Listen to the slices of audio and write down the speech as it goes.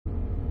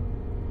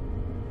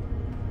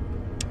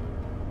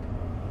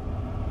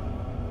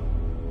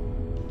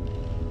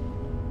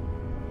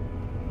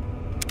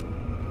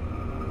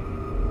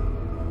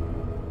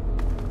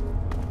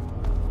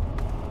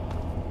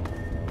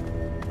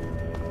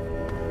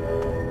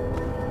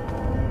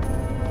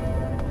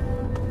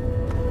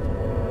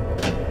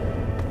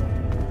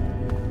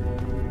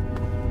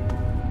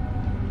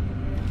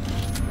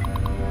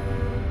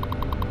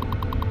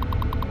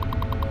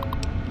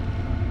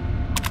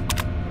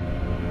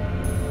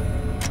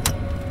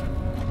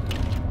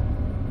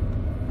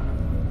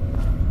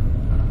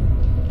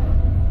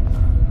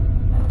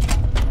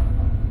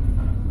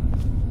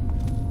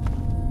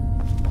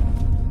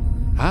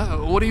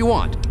What do you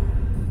want?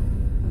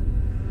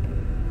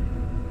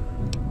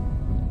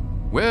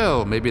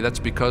 Well, maybe that's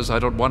because I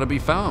don't want to be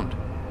found.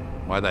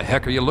 Why the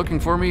heck are you looking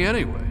for me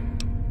anyway?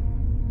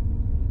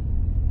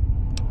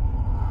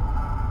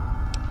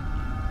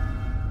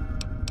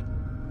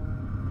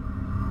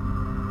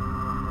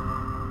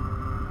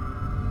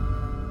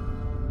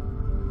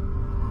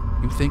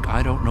 You think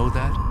I don't know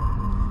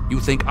that? You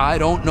think I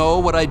don't know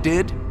what I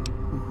did?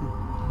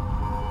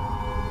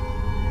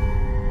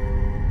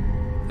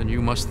 Then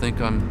you must think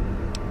I'm...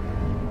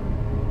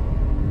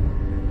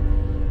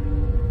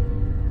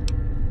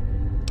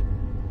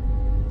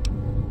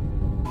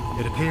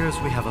 It appears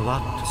we have a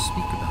lot to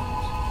speak about.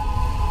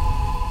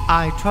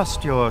 I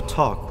trust your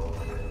talk.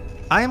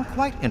 I am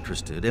quite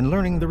interested in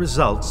learning the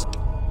results.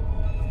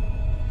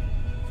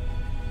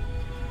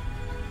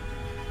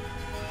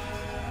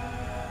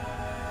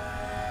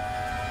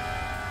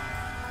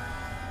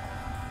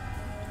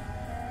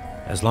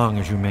 As long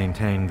as you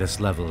maintain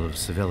this level of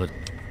civility.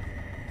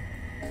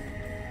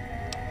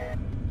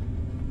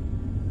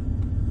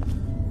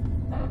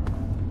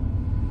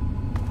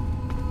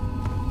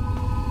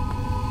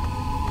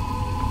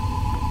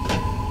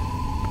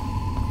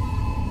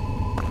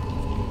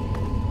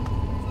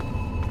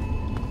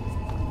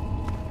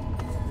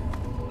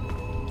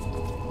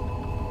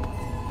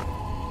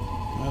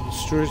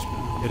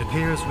 It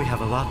appears we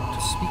have a lot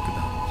to speak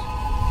about.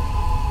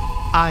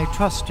 I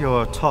trust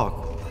your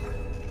talk.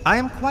 I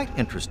am quite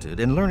interested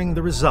in learning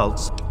the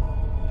results.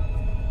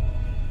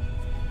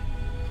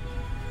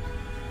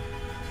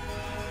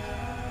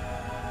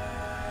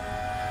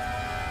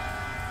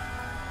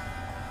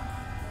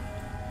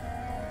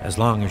 As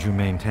long as you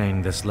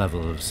maintain this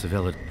level of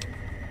civility.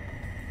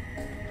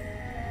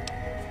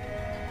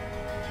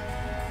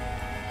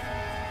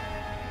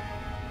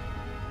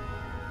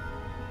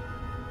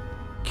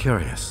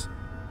 Curious.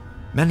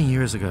 Many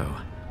years ago,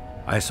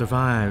 I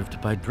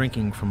survived by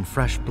drinking from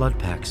fresh blood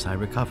packs I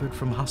recovered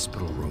from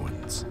hospital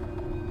ruins.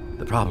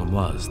 The problem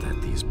was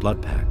that these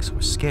blood packs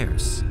were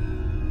scarce.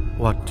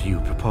 What do you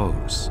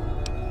propose?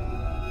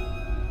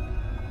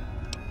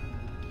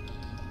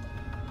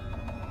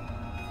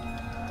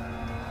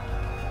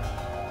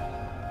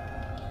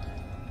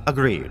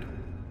 Agreed.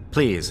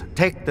 Please,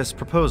 take this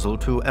proposal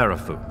to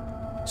Arafu.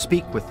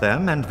 Speak with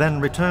them and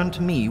then return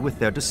to me with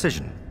their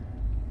decision.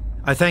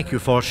 I thank you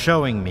for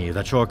showing me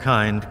that your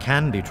kind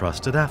can be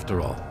trusted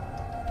after all.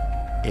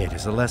 It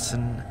is a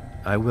lesson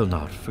I will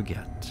not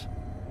forget.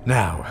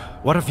 Now,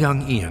 what of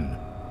young Ian?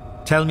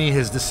 Tell me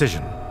his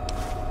decision.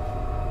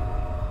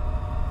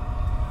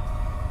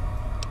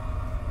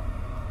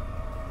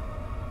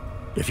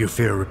 If you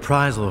fear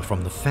reprisal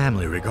from the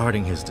family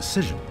regarding his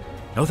decision,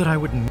 know that I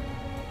wouldn't.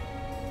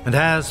 And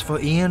as for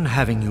Ian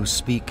having you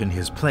speak in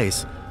his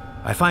place,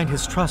 I find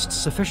his trust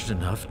sufficient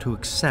enough to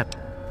accept.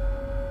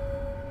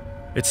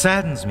 It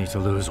saddens me to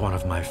lose one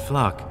of my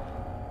flock,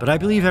 but I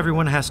believe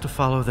everyone has to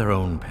follow their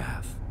own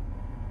path.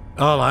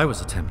 All I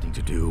was attempting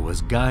to do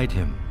was guide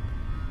him.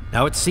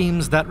 Now it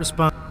seems that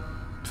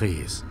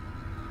Please,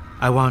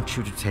 I want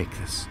you to take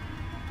this.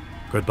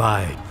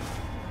 Goodbye.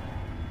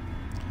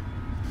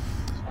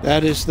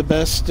 That is the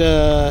best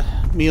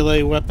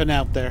melee weapon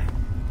out there.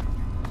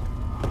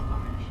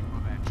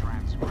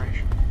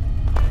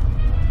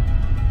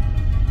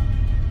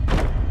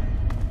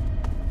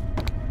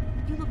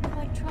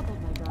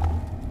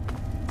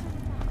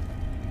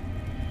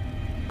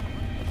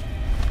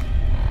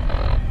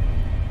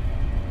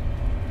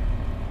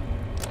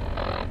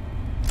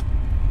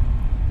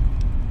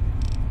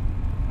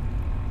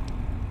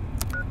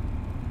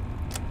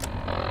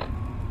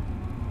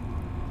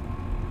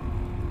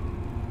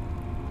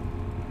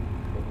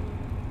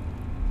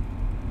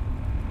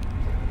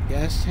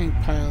 Gas tank,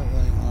 pilot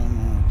light,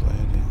 lawnmower,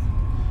 blading,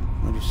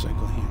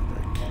 motorcycle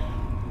handbrake.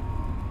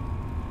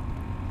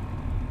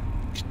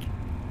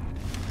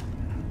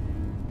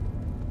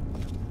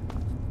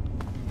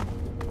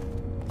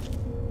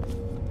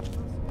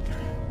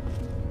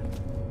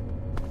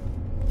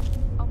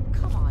 Oh,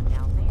 come on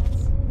now,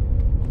 Vance.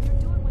 You're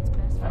doing what's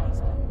best for these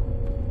people.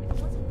 If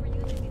it wasn't for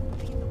you, they'd be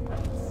living in the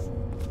woods.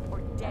 Or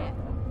dead.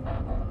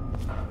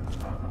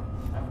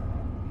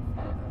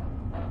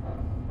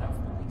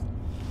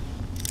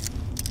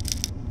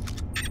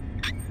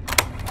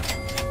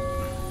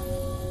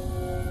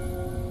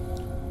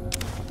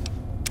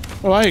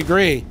 Well, I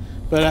agree,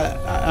 but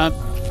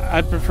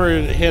I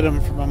prefer to hit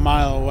him from a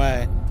mile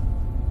away.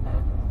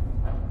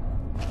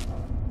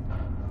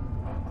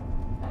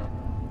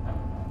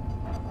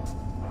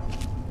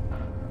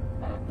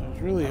 I was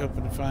really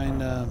hoping to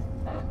find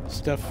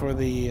stuff for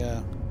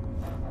the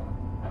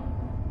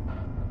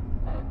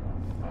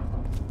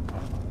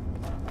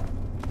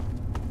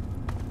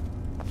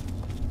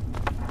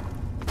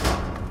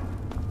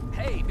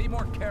Hey, be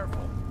more careful.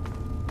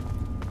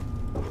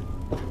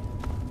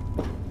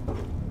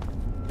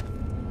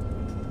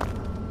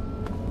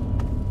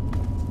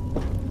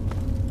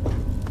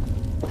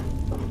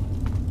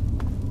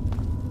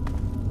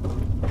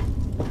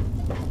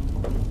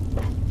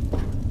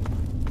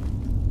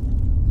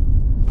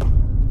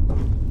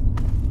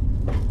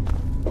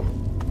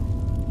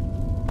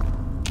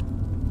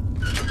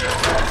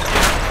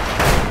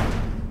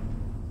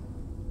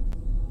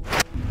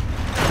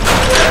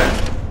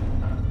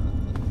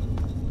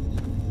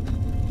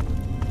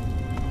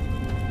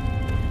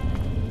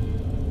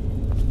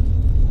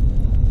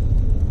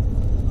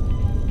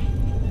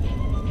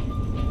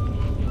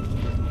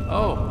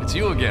 Oh, it's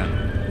you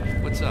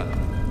again. What's up?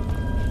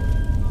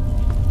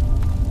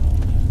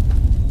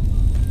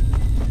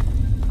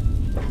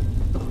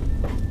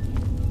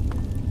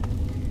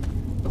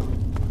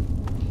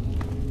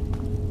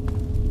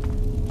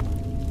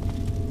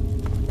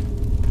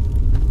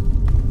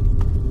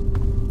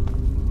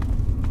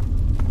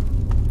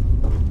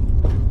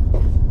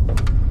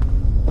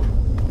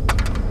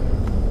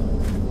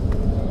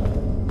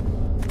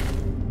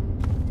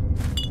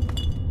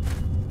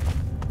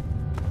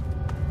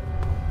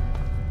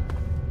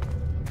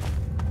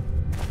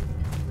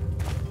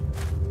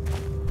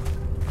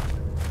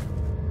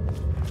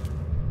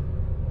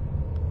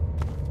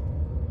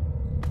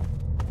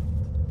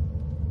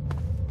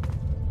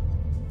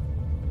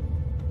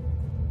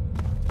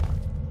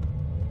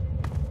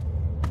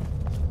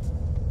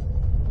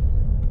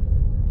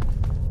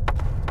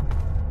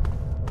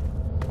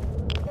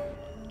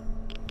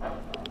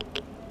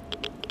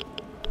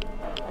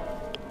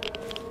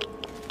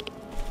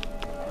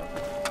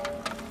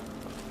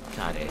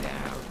 Cut it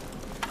out.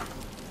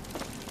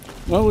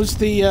 What was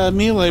the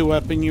melee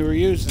weapon you were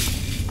using?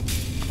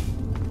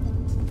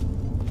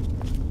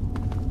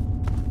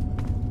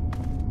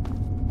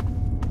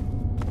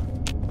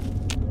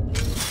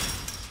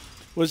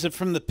 Was it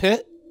from the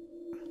pit?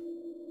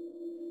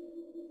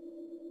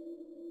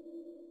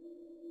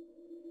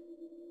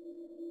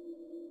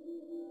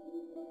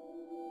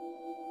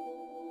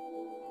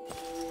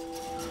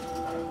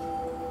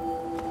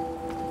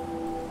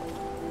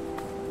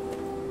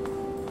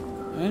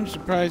 I'm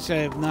surprised I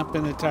have not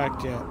been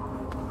attacked yet.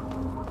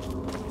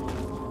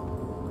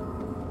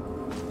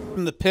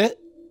 From the pit?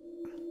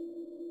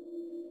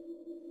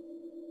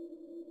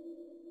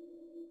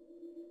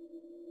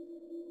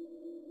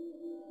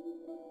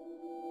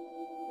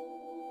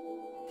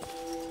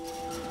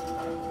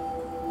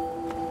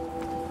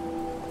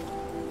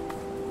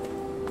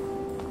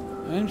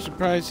 I'm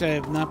surprised I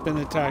have not been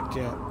attacked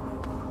yet.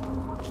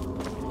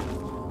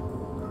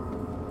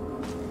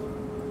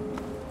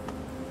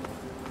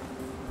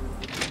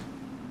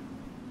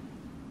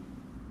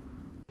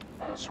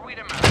 Sweet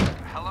America,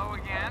 hello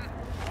again.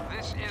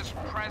 This is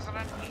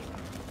President Eden.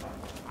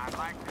 I'd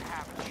like to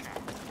have a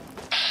chat.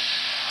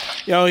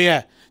 Oh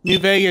yeah, New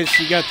Vegas,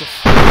 you got the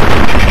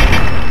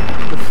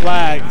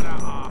flag,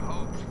 Our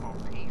hopes for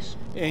peace.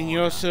 and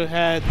you also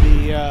had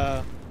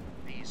the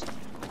These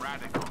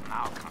radical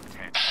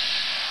malcontents.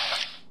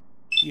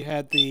 you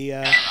had the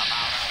About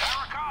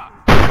America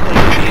the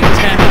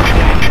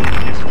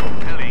antenna. is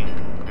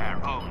fulfilling their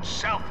own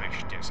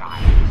selfish desires.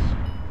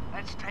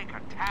 Let's take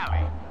a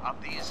tally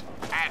of these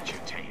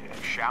agitators,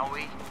 shall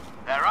we?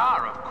 There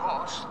are, of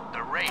course,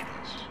 the raiders.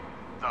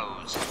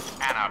 Those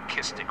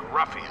anarchistic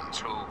ruffians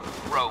who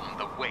roam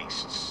the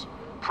wastes,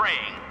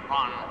 preying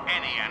on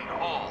any and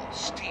all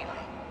stealing,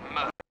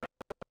 murder.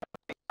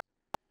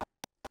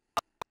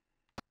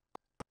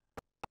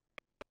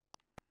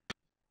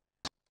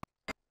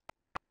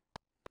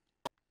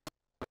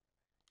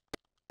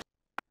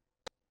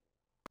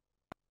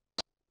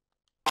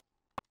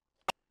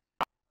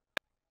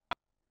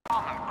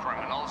 Common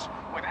criminals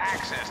with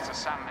access to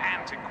some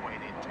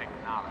antiquated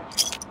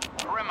technology.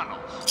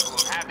 Criminals who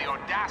have had the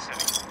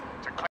audacity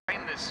to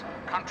claim this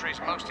country's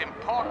most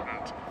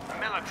important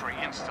military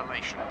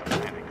installation, the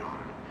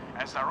Pentagon,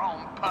 as their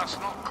own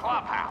personal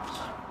clubhouse.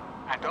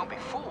 And don't be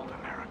fooled,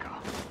 America.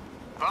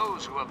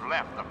 Those who have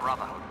left the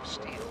Brotherhood of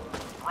Steel,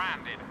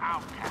 branded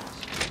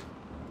outcasts.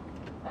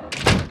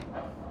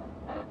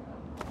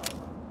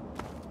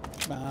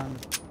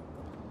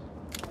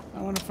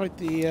 I want to fight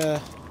the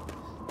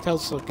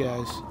Tesla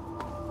guys.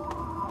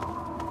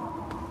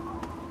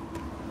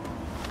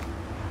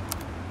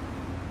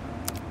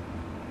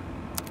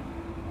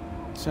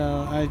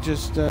 So I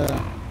just where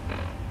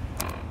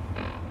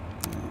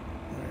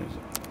is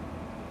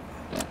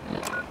it?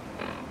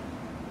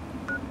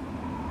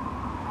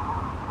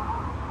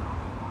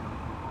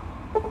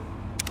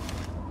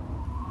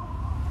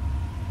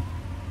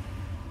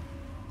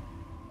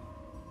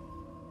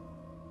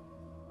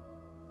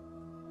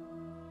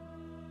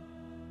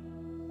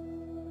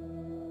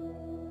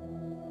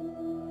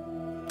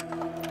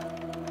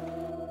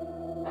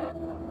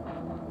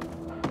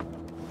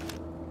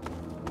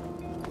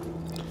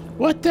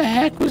 What the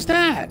heck was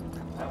that?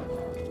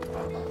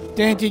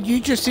 Dan, did you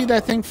just see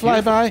that thing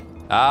fly by?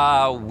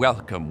 Ah,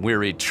 welcome,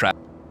 weary trap.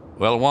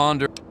 Well,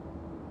 wander.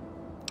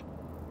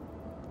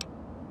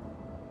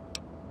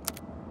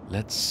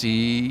 Let's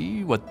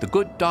see what the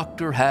good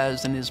doctor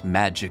has in his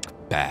magic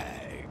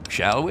bag,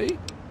 shall we?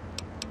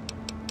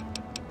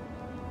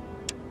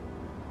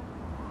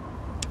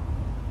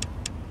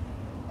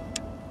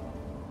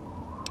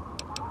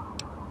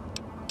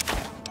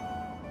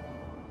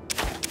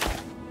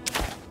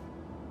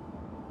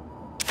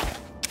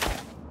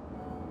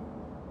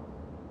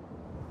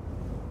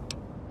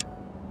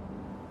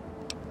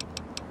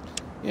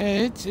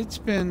 Yeah, it's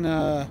been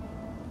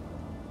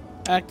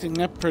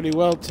acting up pretty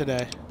well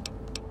today.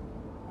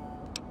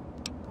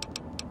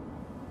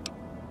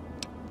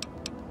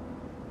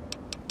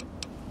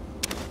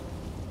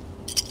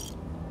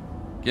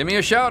 Give me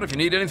a shout if you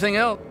need anything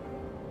else.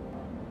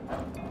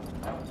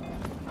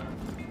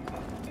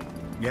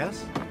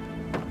 Yes?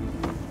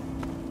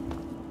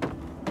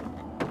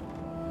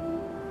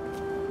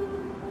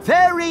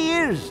 There he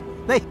is!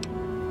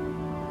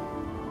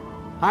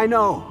 I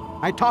know.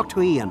 I talked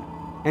to Ian,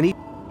 and he...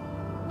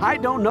 I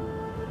don't know.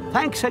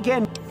 Thanks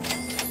again.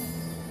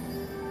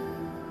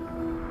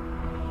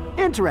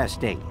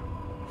 Interesting.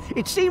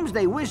 It seems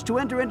they wish to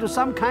enter into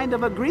some kind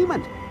of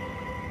agreement.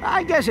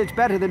 I guess it's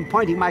better than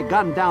pointing my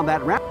gun down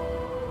that ramp.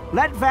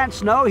 Let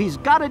Vance know he's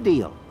got a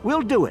deal.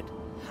 We'll do it.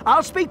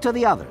 I'll speak to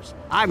the others.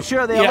 I'm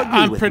sure they'll agree with me.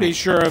 Yeah, I'm pretty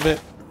sure of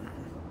it.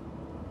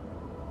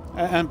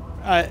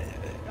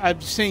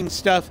 I've seen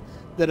stuff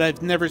that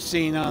I've never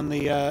seen on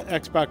the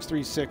Xbox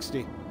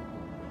 360.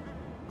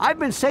 I've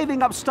been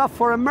saving up stuff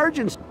for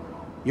emergency.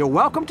 You're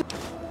welcome to...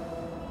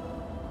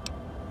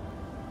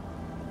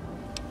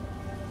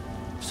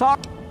 Sorry.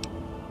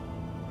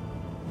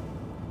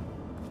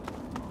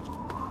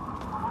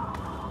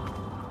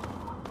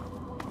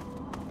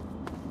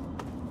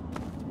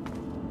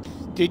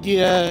 Did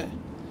you...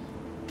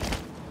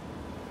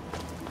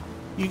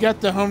 You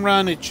got the home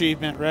run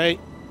achievement, right?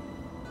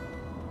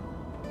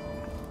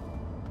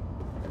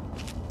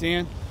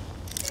 Dan?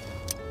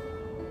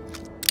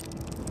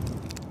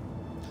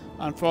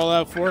 On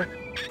Fallout 4?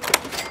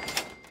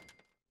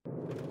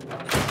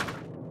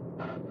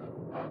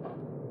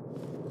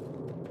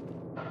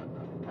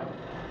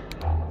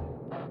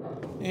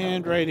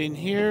 And right in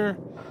here,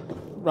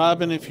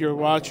 Robin, if you're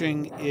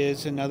watching,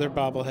 is another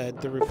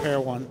bobblehead, the repair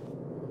one.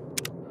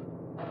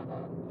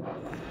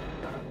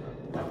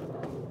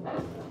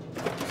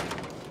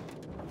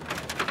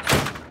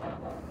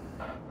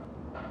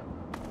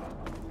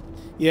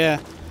 Yeah,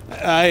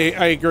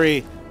 I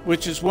agree.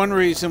 Which is one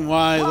reason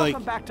why,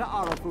 Welcome back to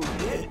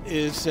Autofood,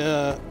 is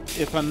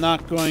if I'm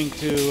not going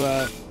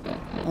to,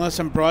 unless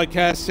I'm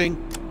broadcasting,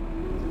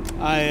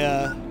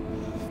 I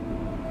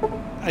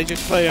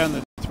just play on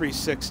the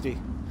 360.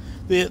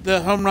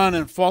 The home run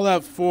in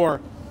Fallout 4,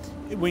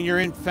 when you're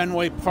in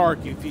Fenway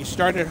Park, if you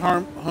start at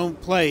home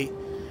plate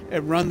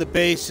and run the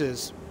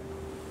bases,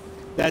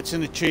 that's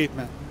an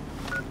achievement.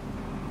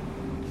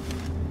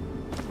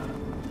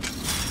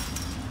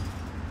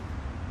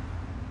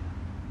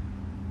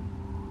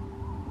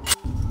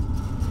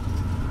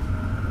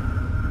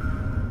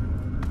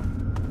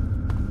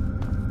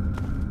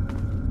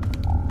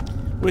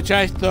 Which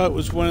I thought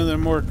was one of the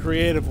more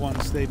creative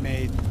ones they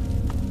made.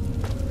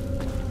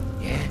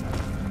 Yeah,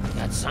 you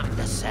got something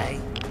to say?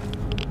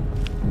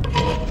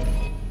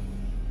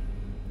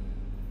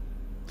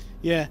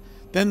 Yeah.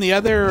 Then the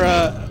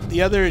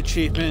other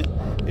achievement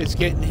is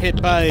getting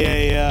hit by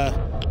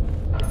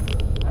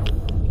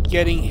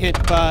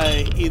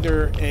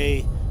either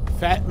a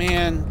Fat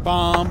Man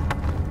bomb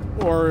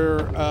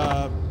or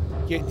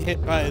getting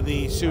hit by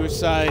the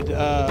suicide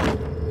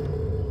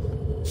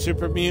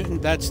super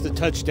mutant. That's the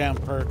touchdown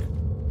perk,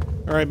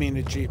 or I mean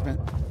achievement.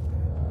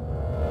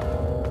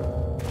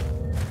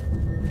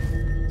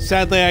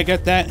 Sadly, I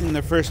got that in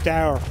the first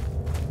hour.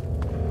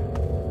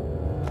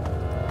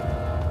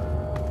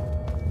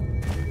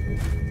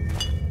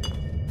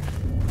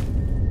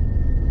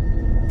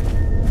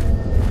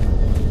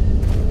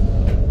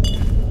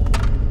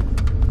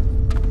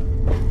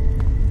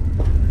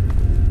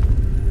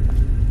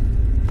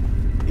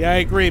 Yeah, I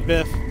agree,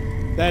 Biff.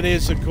 That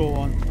is a cool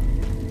one.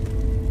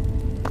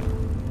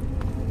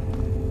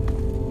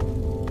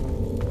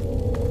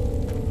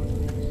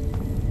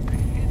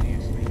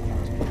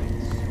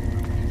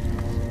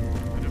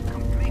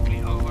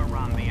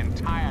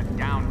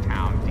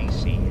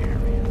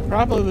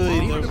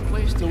 Probably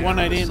the one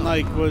I didn't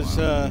like was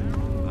the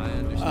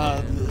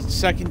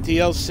second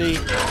DLC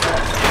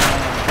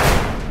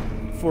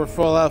for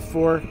Fallout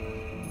 4,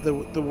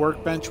 the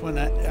workbench one,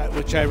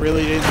 which I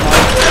really didn't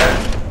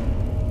like.